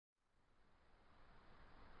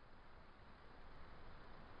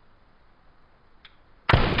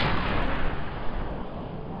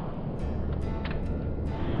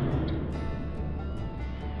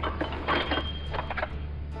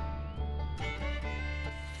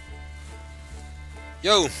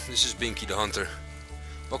Yo, this is Binky the Hunter.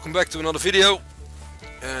 Welcome back to another video.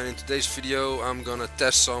 And in today's video I'm gonna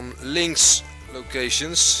test some lynx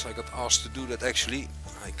locations. I got asked to do that actually.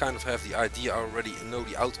 I kind of have the idea, I already know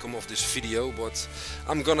the outcome of this video, but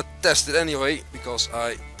I'm gonna test it anyway because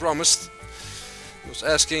I promised. He was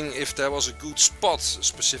asking if there was a good spot, a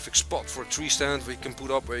specific spot for a tree stand where you can put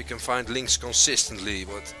up where you can find lynx consistently,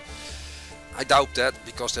 but I doubt that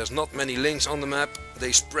because there's not many lynx on the map.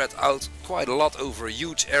 They spread out quite a lot over a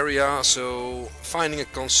huge area, so finding a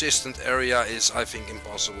consistent area is, I think,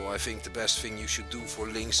 impossible. I think the best thing you should do for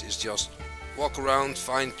lynx is just walk around,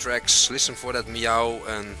 find tracks, listen for that meow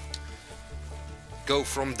and go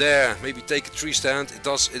from there. Maybe take a tree stand.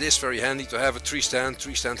 It is very handy to have a tree stand.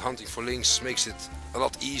 Tree stand hunting for lynx makes it a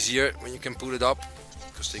lot easier when you can put it up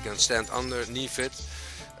because they can stand underneath it.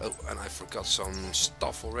 Oh, and I forgot some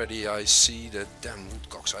stuff already. I see the damn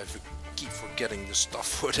woodcocks. I keep forgetting the stuff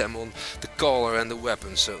for them on the collar and the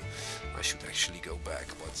weapon, so I should actually go back.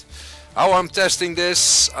 But how I'm testing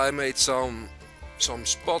this, I made some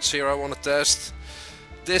spots here I want to test.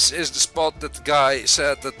 This is the spot that the guy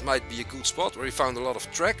said that might be a good spot where he found a lot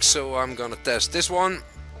of tracks, so I'm gonna test this one.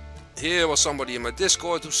 Here was somebody in my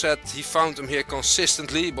Discord who said he found them here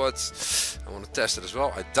consistently, but I want to test it as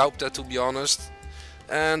well. I doubt that, to be honest.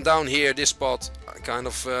 And down here, this spot, kind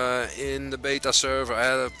of in the beta server, I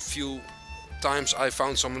had a few times I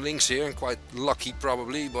found some lynx here, and quite lucky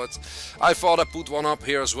probably, but I thought I put one up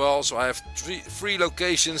here as well. So I have three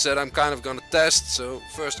locations that I'm kind of gonna test. So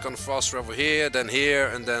first gonna fast travel here,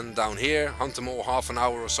 and then down here, hunt them all half an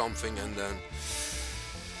hour or something, and then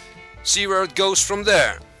see where it goes from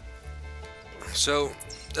there. So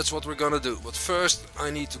that's what we're gonna do, but first I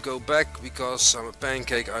need to go back because I'm a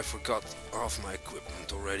pancake. I forgot half my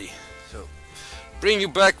equipment already. So bring you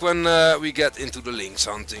back when we get into the lynx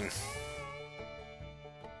hunting.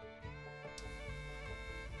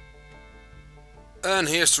 And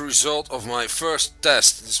here's the result of my first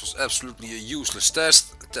test. This was absolutely a useless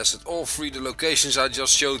test. I tested all three the locations I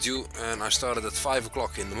just showed you, and I started at 5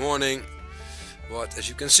 o'clock in the morning. But as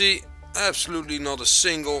you can see, absolutely not a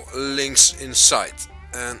single lynx in sight.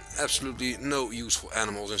 And absolutely no useful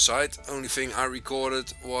animals inside. Only thing I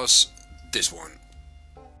recorded was this one.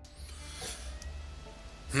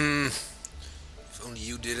 If only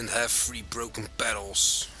you didn't have 3 broken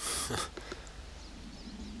pedals.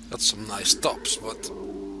 Got some nice tops, but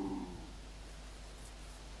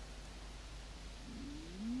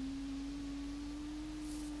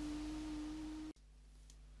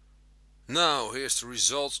now here's the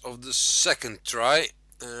results of the second try.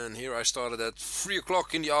 And here I started at 3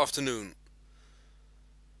 o'clock in the afternoon.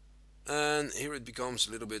 And here it becomes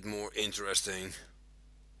a little bit more interesting.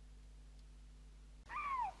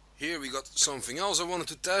 Here we got something else I wanted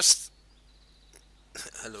to test.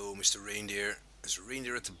 Hello, Mr. Reindeer. There's a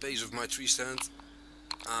reindeer at the base of my tree stand.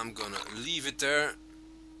 I'm gonna leave it there.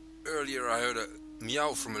 Earlier I heard a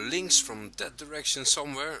meow from a lynx from that direction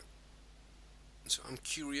somewhere. So I'm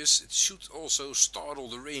curious, it should also startle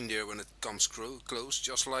the reindeer when it comes close,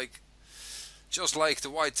 just like the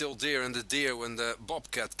white-tailed deer and the deer when the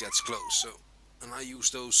bobcat gets close. So, and I use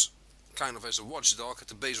those kind of as a watchdog at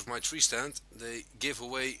the base of my tree stand. They give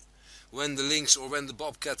away when the lynx or when the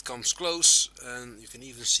bobcat comes close, and you can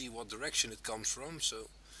even see what direction it comes from. So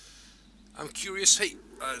I'm curious. Hey,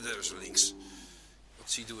 there's a lynx.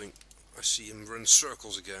 What's he doing? I see him run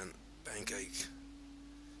circles again. Pancake.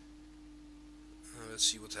 Let's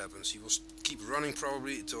see what happens. He will keep running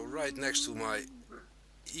probably until right next to my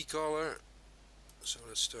e-collar. So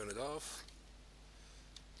let's turn it off.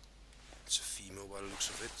 It's a female by the looks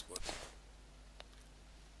of it,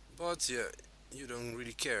 but yeah, you don't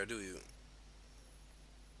really care, do you?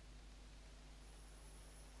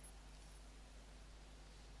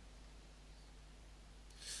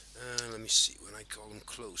 Let me see when I call him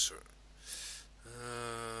closer.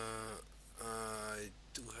 I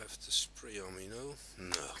do have the spray on me, no?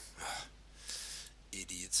 No.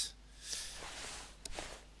 Idiot.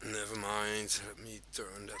 Never mind, let me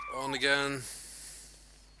turn that on again.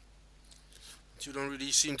 But you don't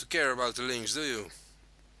really seem to care about the lynx, do you?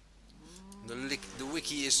 The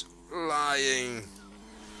wiki is lying.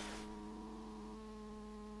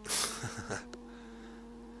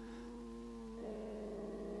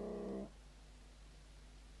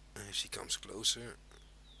 If she comes closer.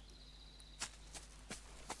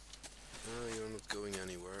 You're not going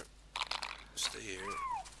anywhere. Stay here.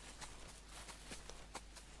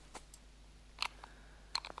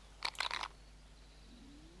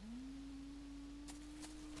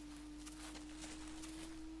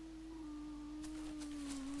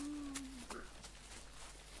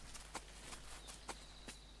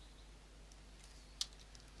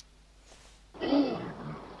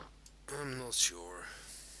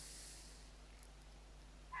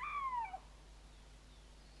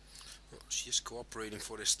 cooperating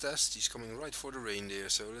for this test. He's coming right for the reindeer,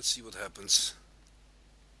 so let's see what happens.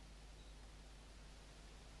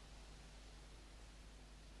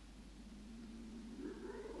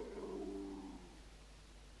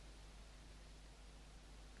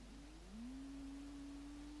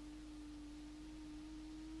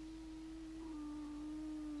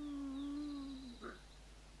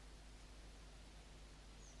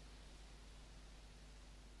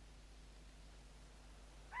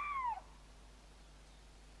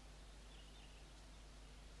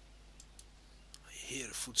 Hear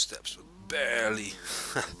the footsteps, but barely.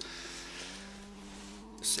 The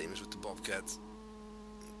same as with the bobcat,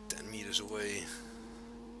 10 meters away.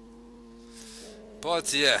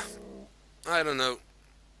 But yeah, I don't know.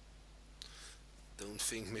 Don't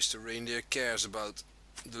think Mr. Reindeer cares about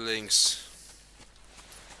the lynx.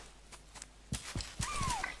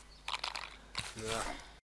 Yeah.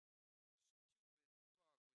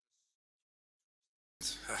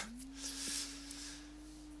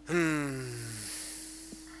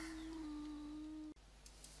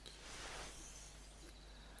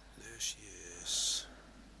 There she is.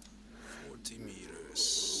 40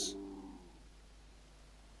 meters.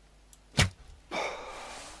 That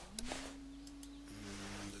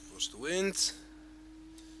was the wind. So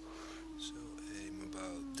aim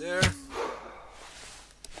about there.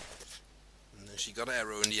 And then she got an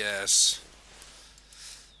arrow in the ass.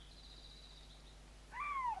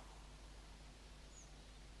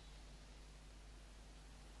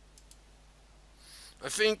 I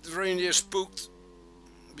think the reindeer spooked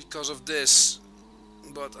because of this,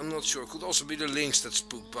 but I'm not sure. Could also be the lynx that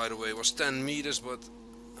spooked, by the way. It was 10 meters, but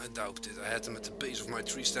I doubt it. I had them at the base of my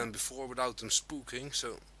tree stand before without them spooking,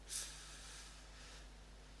 so...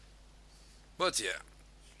 But yeah,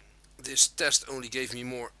 this test only gave me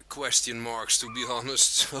more question marks, to be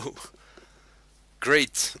honest, so...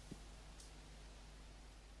 Great!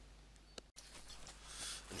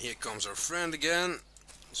 And here comes our friend again.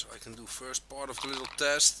 So I can do first part of the little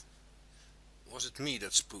test. Was it me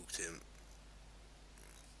that spooked him?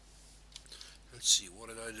 Let's see, what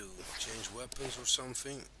did I do? Change weapons or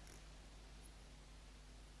something?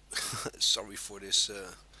 Sorry for this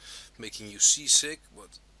making you seasick,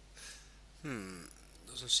 but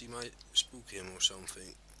doesn't seem I spook him or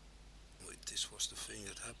something. Wait, this was the thing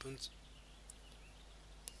that happened.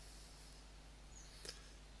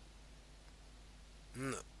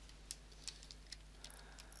 No.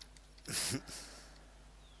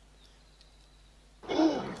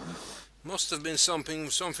 Must have been something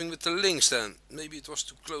with the lynx then. Maybe it was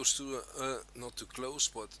too close to not too close,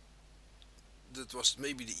 but that was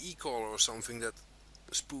maybe the e-collar or something that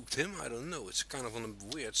spooked him. I don't know. It's kind of on a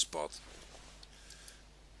weird spot.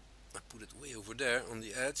 I put it way over there on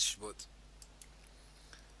the edge, but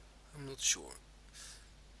I'm not sure.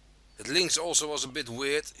 That lynx also was a bit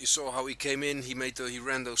weird. You saw how he came in. He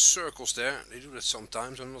ran those circles there. They do that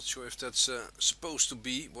sometimes. I'm not sure if that's supposed to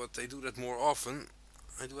be, but they do that more often.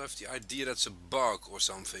 I do have the idea that's a bug or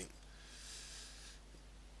something.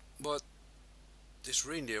 But this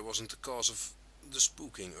reindeer wasn't the cause of the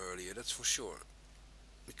spooking earlier, that's for sure.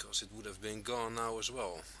 Because it would have been gone now as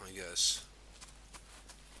well, I guess.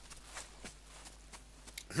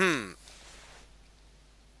 I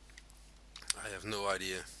have no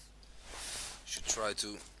idea. Should try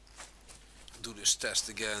to do this test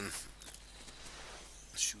again.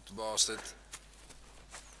 Shoot the bastard.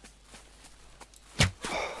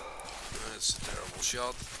 That's a terrible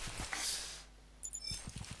shot.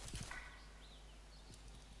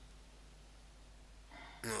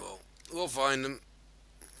 Oh well, we'll find them.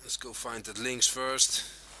 Let's go find that lynx first.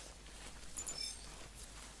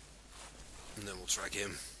 And then we'll track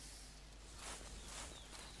him.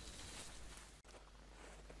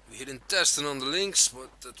 We hit intestine on the lynx,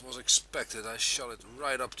 but that was expected. I shot it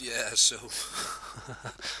right up the ass, so...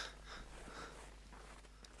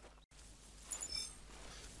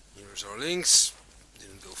 Here's our lynx.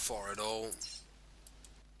 Didn't go far at all.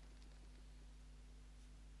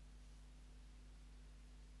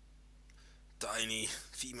 Tiny.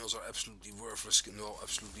 Females are absolutely worthless. No,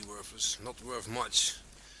 absolutely worthless. Not worth much.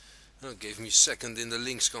 It gave me second in the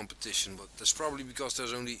lynx competition, but that's probably because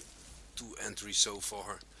there's only 2 entries so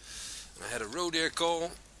far. And I had a roe deer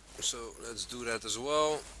call, so let's do that as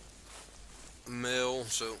well. Male,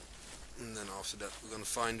 so... And then after that we're gonna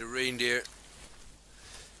find the reindeer.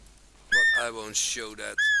 But I won't show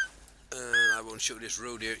that. And I won't show this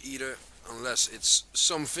roe deer either, unless it's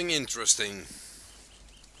something interesting.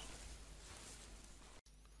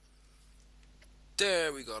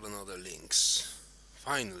 There we got another lynx.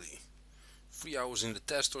 Finally. 3 hours in the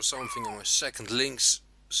test or something on my second lynx.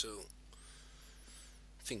 So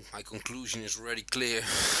I think my conclusion is already clear.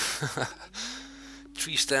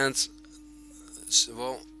 Tree stand,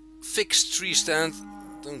 well, fixed tree stand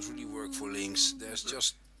don't really work for lynx. There's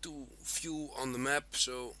just too few on the map,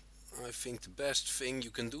 so I think the best thing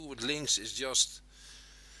you can do with lynx is just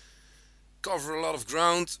cover a lot of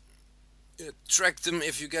ground, track them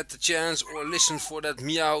if you get the chance, or listen for that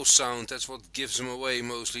meow sound. That's what gives them away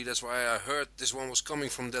mostly. That's why I heard this one was coming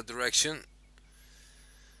from that direction.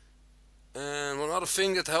 And one other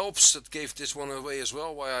thing that helps, that gave this one away as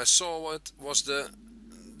well, why I saw it, was the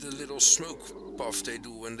little smoke puff they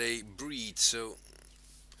do when they breathe. So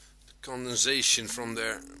the condensation from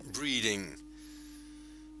their breathing,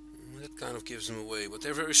 that kind of gives them away. But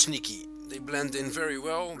they're very sneaky. They blend in very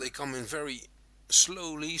well. They come in very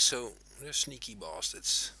slowly, so they're sneaky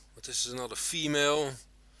bastards. But this is another female,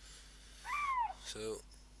 so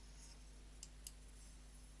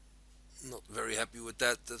not very happy with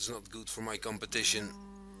that. That's not good for my competition.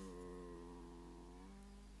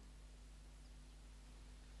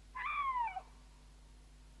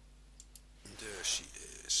 There she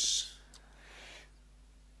is.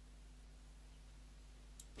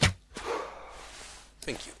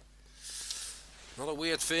 Thank you. Another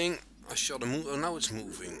weird thing, I shot a move. Oh, now it's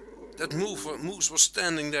moving. That moose was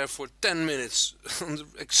standing there for 10 minutes on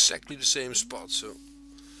exactly the same spot. So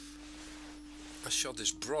I shot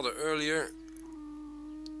his brother earlier.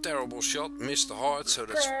 Terrible shot, missed the heart, so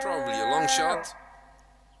that's probably a long shot.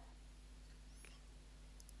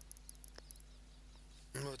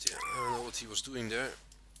 But yeah, I don't know what he was doing there.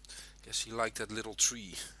 Guess he liked that little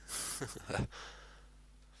tree.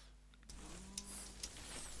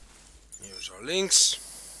 Here's our lynx.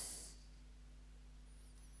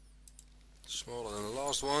 Smaller than the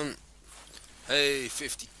last one. Hey,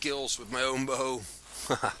 50 kills with my own bow.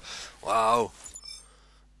 Wow.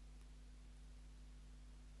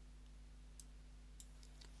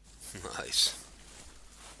 Nice.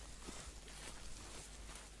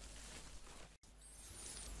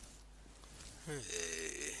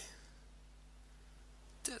 Hey.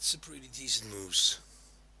 That's a pretty decent moose.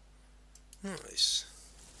 Nice.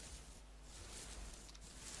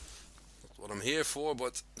 Not what I'm here for,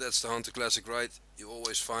 but that's the Hunter Classic, right? You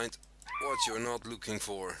always find what you're not looking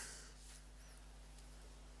for.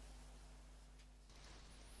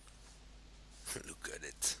 Look at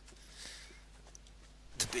it.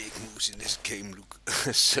 The big moose in this game look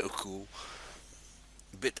so cool.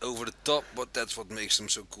 A bit over the top, but that's what makes them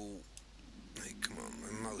so cool. Hey, come on,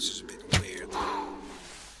 my mouse is a bit weird.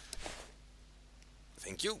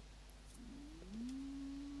 Thank you.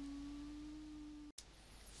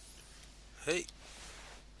 Hey.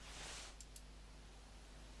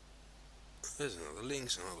 There's another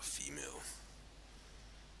lynx, another female.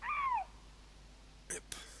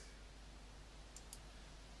 Yep.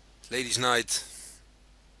 Ladies' night.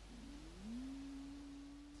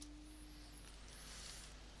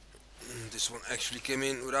 This one actually came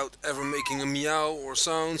in without ever making a meow or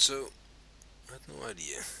sound, so I had no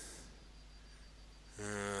idea.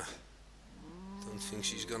 Don't think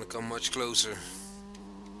she's gonna come much closer.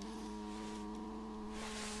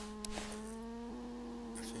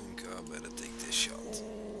 I think I better take this shot.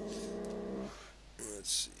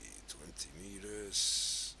 Let's see, 20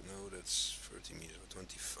 meters. No, that's 30 meters or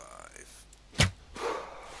 25.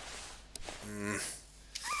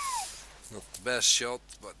 Not the best shot,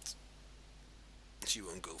 but she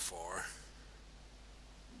won't go far.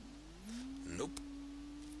 Nope.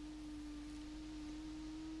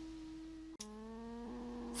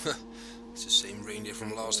 It's the same reindeer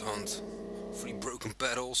from last hunt. 3 broken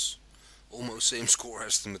pedals. Almost same score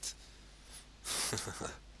estimate.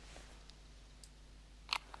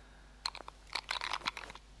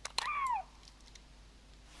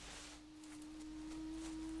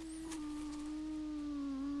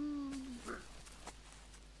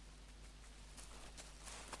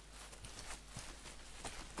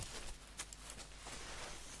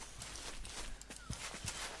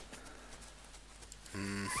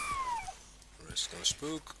 Rest gonna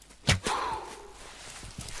spook.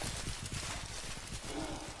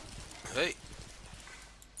 Hey.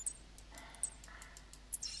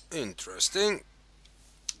 Interesting.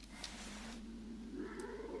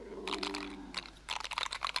 Can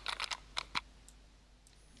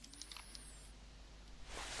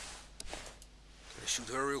I shoot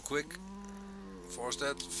her real quick? Force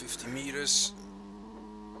that, 50 meters.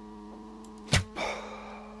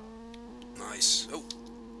 Nice. Oh.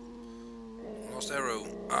 Lost arrow.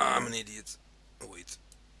 Ah, I'm an idiot. Oh, wait.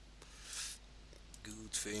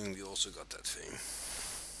 Good thing we also got that thing.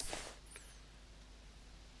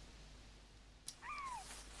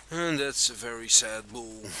 And that's a very sad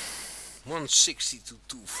bull. 160 to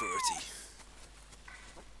 230.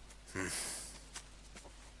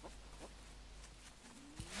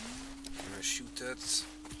 Can I shoot that?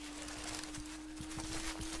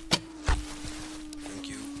 Thank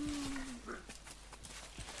you.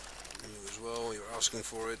 You as well, you're asking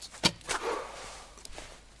for it.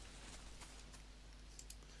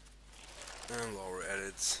 And while we're at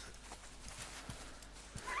it,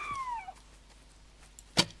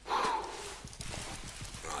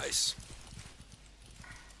 nice.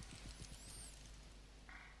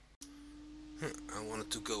 I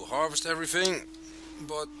wanted to go harvest everything,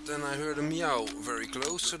 but then I heard a meow very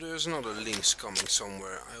close, so there's another lynx coming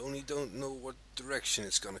somewhere. I only don't know what direction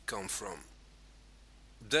it's gonna come from.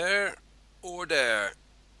 There or there.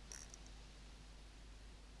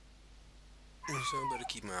 So I better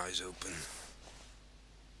keep my eyes open.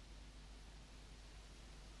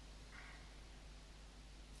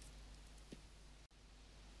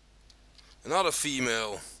 Another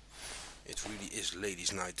female. It really is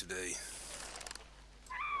ladies' night today.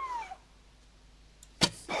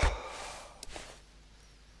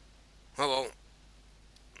 Oh well,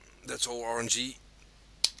 that's all RNG.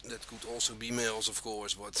 That could also be males, of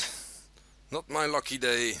course, but not my lucky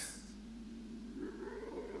day.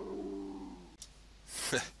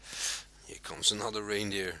 Here comes another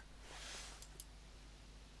reindeer.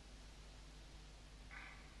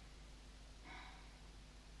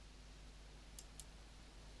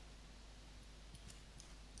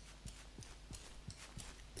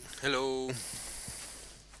 Hello. We'll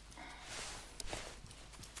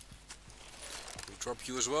drop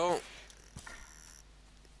you as well.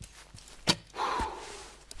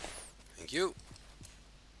 Thank you.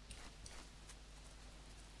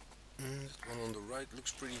 That one on the right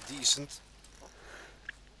looks pretty decent.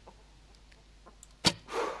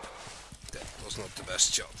 That was not the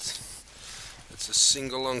best shot. That's a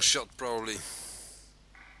single long shot probably.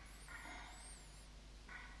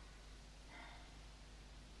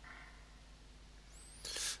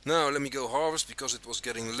 Now let me go harvest because it was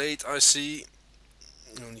getting late, I see.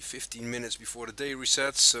 Only 15 minutes before the day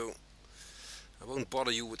resets, so I won't bother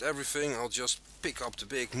you with everything. I'll just pick up the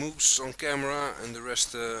big moose on camera and the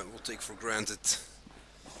rest we'll take for granted.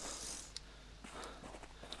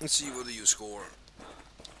 And see what do you score.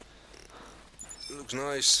 Looks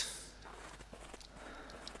nice.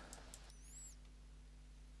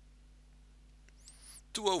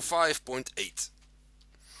 .205.8.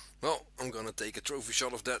 Well, I'm gonna take a trophy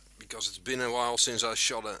shot of that because it's been a while since I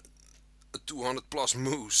shot a 200 plus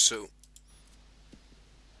moose, so.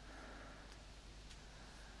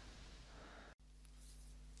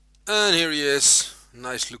 And here he is,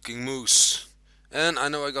 nice looking moose. And I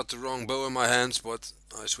know I got the wrong bow in my hands, but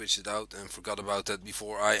I switched it out and forgot about that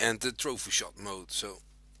before I entered trophy shot mode, so.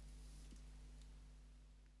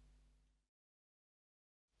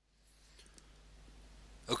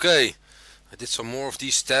 Okay. I did some more of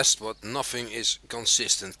these tests, but nothing is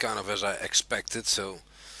consistent, kind of as I expected. So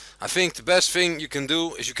I think the best thing you can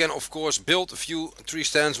do is you can of course build a few tree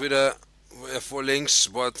stands with for lynx,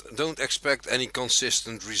 but don't expect any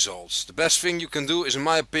consistent results. The best thing you can do is, in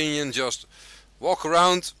my opinion, just walk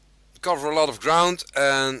around, cover a lot of ground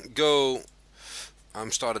and go.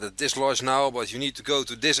 I'm started at this lodge now, but you need to go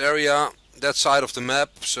to this area, that side of the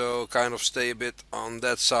map, so kind of stay a bit on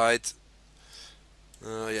that side.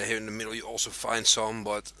 Yeah, here in the middle you also find some,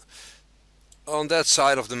 but on that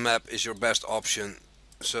side of the map is your best option.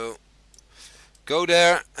 So go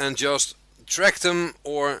there and just track them,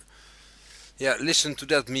 or yeah, listen to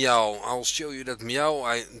that meow. I'll show you that meow.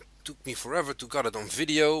 It took me forever to get it on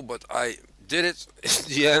video, but I did it in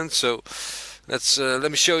the end. So let's let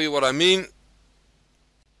me show you what I mean.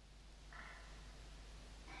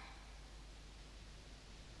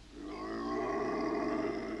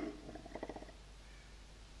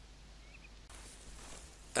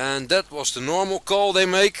 And that was the normal call they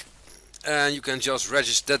make, and you can just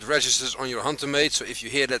register, that registers on your hunter mate, so if you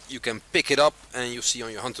hear that you can pick it up and you see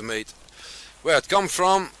on your hunter mate where it comes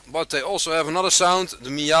from. But they also have another sound, the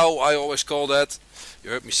meow, I always call that. You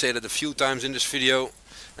heard me say that a few times in this video,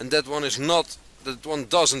 and that one is not, that one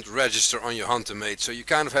doesn't register on your hunter mate, so you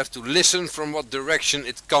kind of have to listen from what direction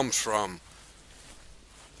it comes from.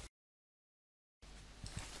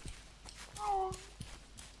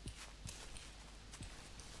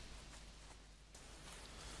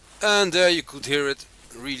 And there you could hear it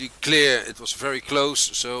really clear. It was very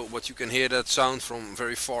close, so but you can hear that sound from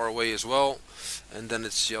very far away as well, and then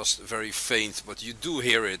it's just very faint, but you do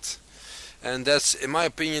hear it. And that's, in my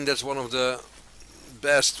opinion, that's one of the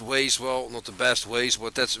best ways, well, not the best ways,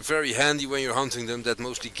 but that's very handy when you're hunting them. That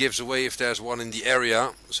mostly gives away if there's one in the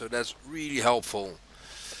area, so that's really helpful.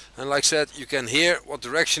 And like I said, you can hear what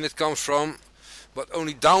direction it comes from, but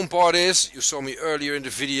only down part is, you saw me earlier in the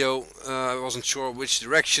video, I wasn't sure which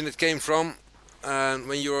direction it came from, and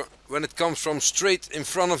when it comes from straight in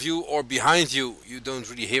front of you or behind you, you don't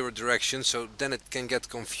really hear a direction, so then it can get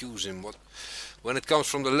confusing. But when it comes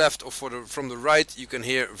from the left or from the right, you can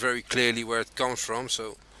hear very clearly where it comes from,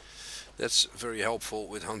 so that's very helpful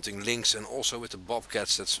with hunting lynx, and also with the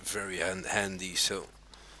bobcats that's very handy, so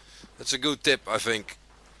that's a good tip, I think.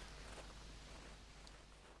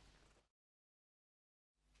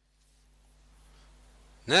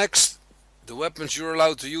 Next, the weapons you're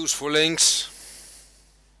allowed to use for lynx.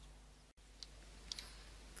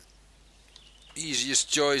 Easiest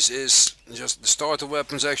choice is just the starter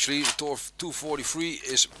weapons actually. The Tor 243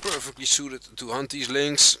 is perfectly suited to hunt these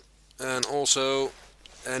lynx, and also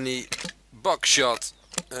any buckshot,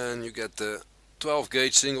 and you get the 12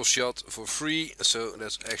 gauge single shot for free, so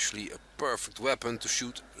that's actually a perfect weapon to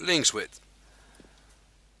shoot lynx with.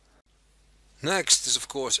 Next is of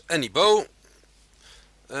course any bow,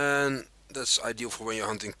 and that's ideal for when you're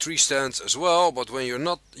hunting tree stands as well, but when you're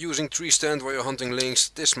not using tree stand while you're hunting lynx,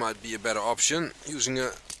 this might be a better option, using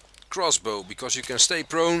a crossbow, because you can stay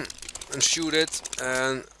prone and shoot it,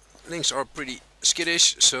 and lynx are pretty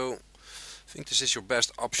skittish, so I think this is your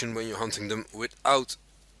best option when you're hunting them without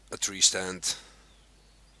a tree stand.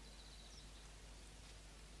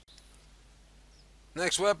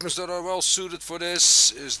 Next weapons that are well suited for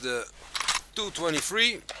this is the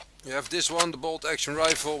 223. You have this one, the bolt action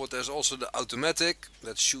rifle, but there's also the automatic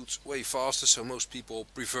that shoots way faster, so most people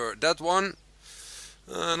prefer that one.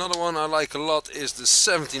 Another one I like a lot is the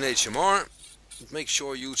 17 HMR. Make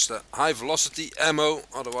sure you use the high velocity ammo,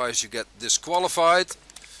 otherwise you get disqualified.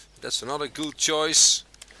 That's another good choice.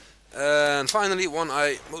 And finally, one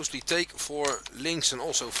I mostly take for lynx and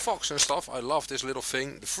also fox and stuff, I love this little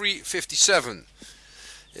thing, the 357.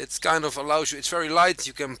 It kind of allows you, it's very light,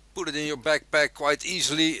 you can put it in your backpack quite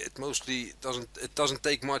easily. It mostly doesn't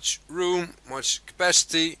take much room, much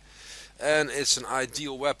capacity, and it's an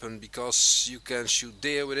ideal weapon because you can shoot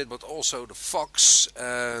deer with it, but also the fox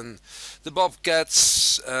and the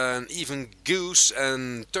bobcats and even goose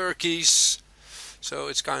and turkeys. So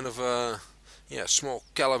it's kind of a small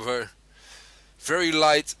caliber, very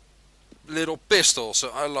light little pistol, so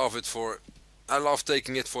I love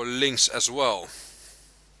taking it for lynx as well.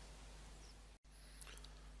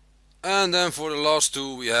 And then for the last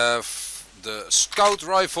two we have the scout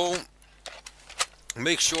rifle.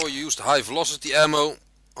 Make sure you use the high velocity ammo,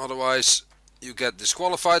 otherwise you get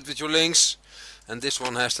disqualified with your lynx. And this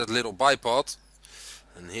one has that little bipod,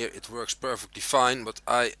 and here it works perfectly fine, but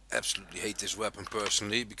I absolutely hate this weapon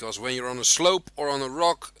personally, because when you're on a slope or on a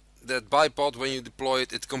rock, that bipod, when you deploy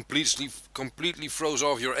it, it completely throws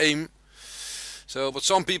off your aim. So, but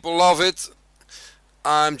some people love it.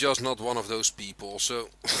 I'm just not one of those people, so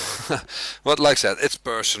but like I said, it's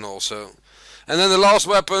personal. So, and then the last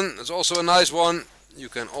weapon is also a nice one. You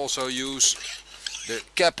can also use the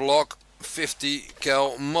Caplock 50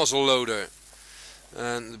 cal muzzle loader,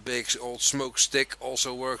 and the big old smoke stick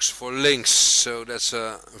also works for lynx, so that's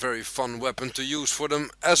a very fun weapon to use for them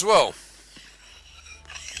as well.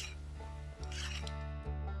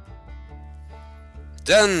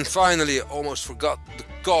 Then finally, I almost forgot the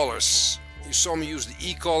collars. You saw me use the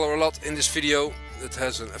E-collar a lot in this video. It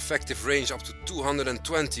has an effective range up to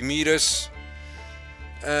 220 meters.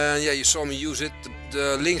 And yeah, you saw me use it.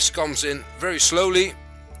 The lynx comes in very slowly.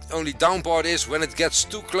 Only down part is when it gets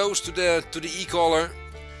too close to the E-collar,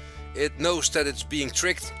 it knows that it's being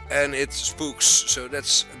tricked and it spooks. So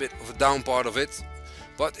that's a bit of a down part of it.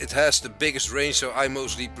 But it has the biggest range, so I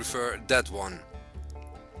mostly prefer that one.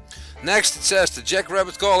 Next it says the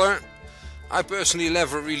jackrabbit collar. I personally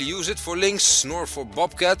never really use it for lynx nor for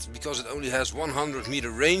bobcat, because it only has 100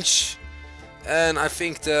 meter range, and I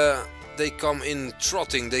think they come in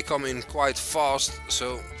trotting, they come in quite fast,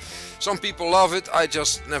 so some people love it. I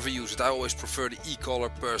just never use it. I always prefer the E-collar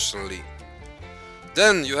personally.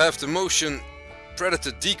 Then you have the motion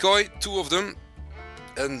predator decoy, two of them,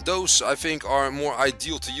 and those I think are more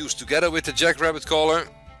ideal to use together with the jackrabbit collar,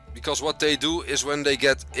 because what they do is when they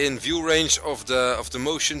get in view range of the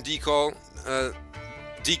motion decoy,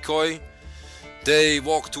 they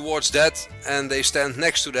walk towards that and they stand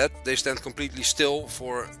next to that. They stand completely still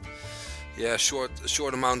for a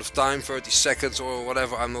short amount of time, 30 seconds or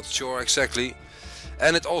whatever, I'm not sure exactly.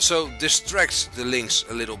 And it also distracts the lynx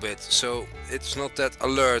a little bit, so it's not that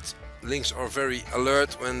alert. Lynx are very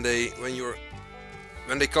alert when they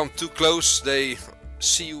come too close. They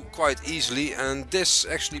see you quite easily, and this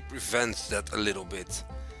actually prevents that a little bit.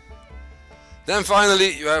 Then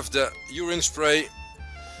finally you have the urine spray,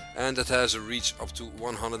 and that has a reach up to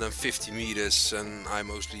 150 meters, and I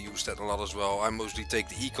mostly use that a lot as well. I mostly take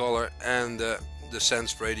the e-collar and the scent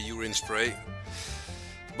spray, the urine spray.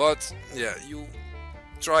 But yeah, you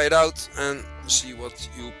try it out and see what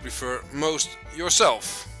you prefer most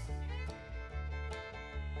yourself.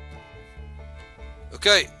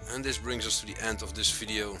 Okay, and this brings us to the end of this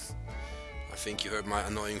video. I think you heard my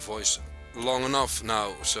annoying voice long enough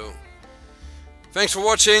now, so thanks for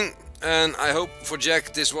watching, and I hope for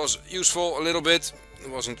Jack this was useful a little bit. It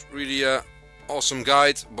wasn't really a awesome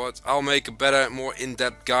guide, but I'll make a better, more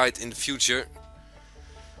in-depth guide in the future.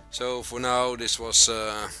 So for now, this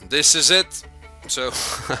is it. So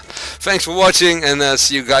thanks for watching, and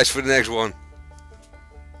see you guys for the next one.